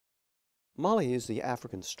Mali is the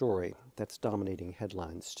African story that's dominating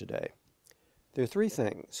headlines today. There are three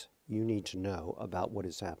things you need to know about what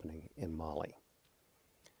is happening in Mali.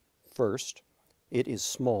 First, it is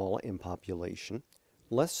small in population,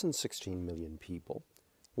 less than 16 million people,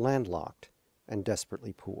 landlocked, and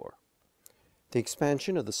desperately poor. The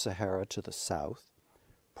expansion of the Sahara to the south,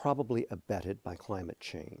 probably abetted by climate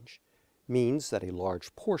change, means that a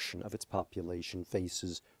large portion of its population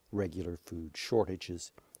faces regular food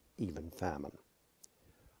shortages, even famine.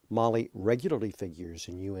 Mali regularly figures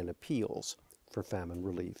in UN appeals for famine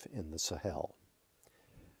relief in the Sahel.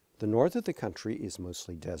 The north of the country is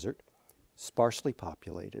mostly desert, sparsely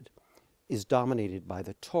populated, is dominated by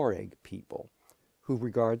the Tuareg people, who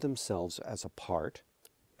regard themselves as a part,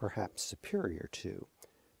 perhaps superior to,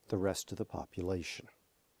 the rest of the population.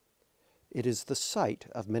 It is the site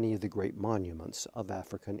of many of the great monuments of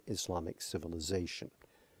African Islamic civilization,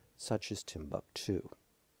 such as Timbuktu.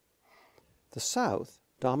 The South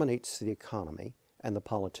dominates the economy and the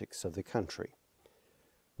politics of the country.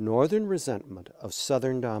 Northern resentment of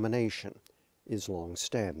Southern domination is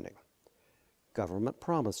long-standing. Government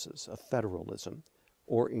promises of federalism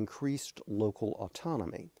or increased local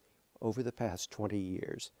autonomy over the past 20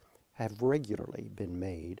 years have regularly been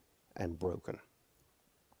made and broken.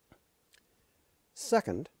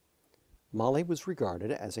 Second, Mali was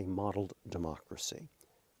regarded as a modeled democracy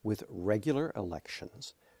with regular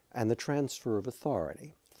elections and the transfer of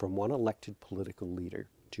authority from one elected political leader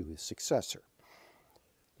to his successor.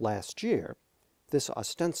 Last year, this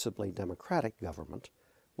ostensibly democratic government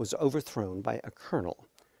was overthrown by a colonel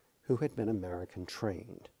who had been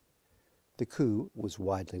American-trained. The coup was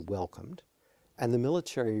widely welcomed, and the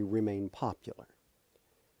military remained popular.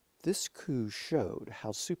 This coup showed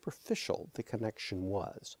how superficial the connection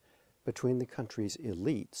was between the country's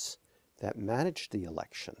elites that managed the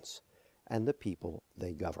elections and the people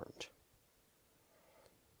they governed.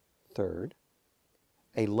 Third,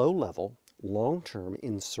 a low-level, long-term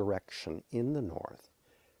insurrection in the north,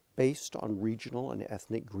 based on regional and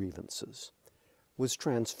ethnic grievances, was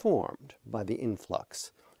transformed by the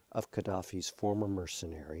influx of Gaddafi's former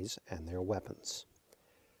mercenaries and their weapons.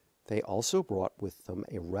 They also brought with them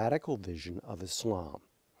a radical vision of Islam.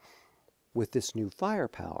 With this new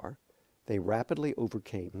firepower, they rapidly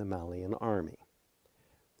overcame the Malian army.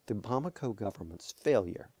 The Bamako government's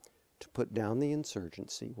failure to put down the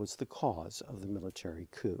insurgency was the cause of the military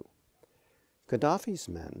coup. Gaddafi's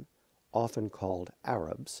men, often called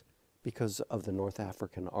Arabs because of the North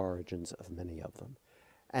African origins of many of them,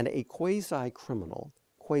 and a quasi-criminal,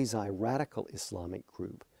 quasi-radical Islamic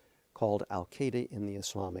group called Al-Qaeda in the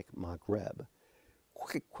Islamic Maghreb,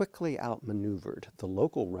 quickly outmaneuvered the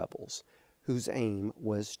local rebels whose aim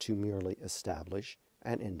was to merely establish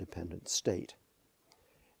an independent state.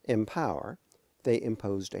 In power, they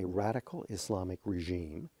imposed a radical Islamic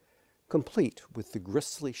regime, complete with the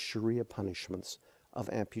grisly Sharia punishments of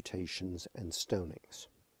amputations and stonings.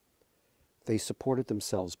 They supported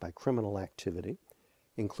themselves by criminal activity,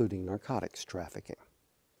 including narcotics trafficking.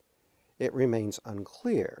 It remains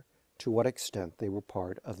unclear to what extent they were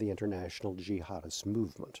part of the international jihadist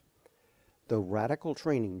movement, though radical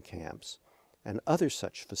training camps and other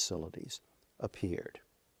such facilities appeared.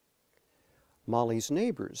 Mali's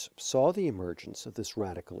neighbors saw the emergence of this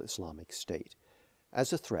radical Islamic state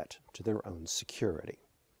as a threat to their own security.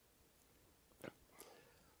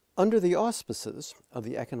 Under the auspices of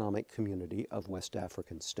the Economic Community of West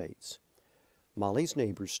African States, Mali's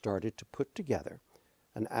neighbors started to put together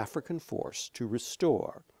an African force to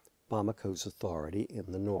restore Bamako's authority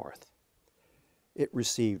in the north. It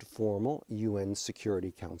received formal UN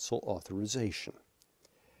Security Council authorization.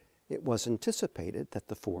 It was anticipated that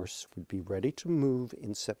the force would be ready to move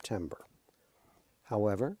in September.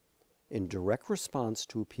 However, in direct response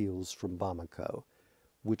to appeals from Bamako,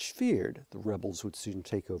 which feared the rebels would soon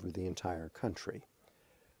take over the entire country,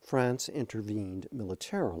 France intervened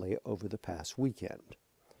militarily over the past weekend.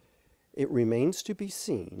 It remains to be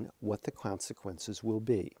seen what the consequences will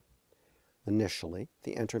be. Initially,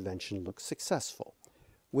 the intervention looked successful,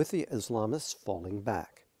 with the Islamists falling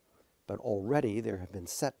back. But already there have been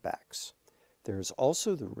setbacks. There is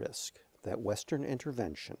also the risk that Western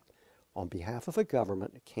intervention on behalf of a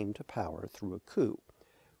government that came to power through a coup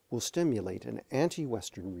will stimulate an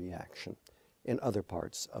anti-Western reaction in other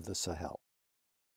parts of the Sahel.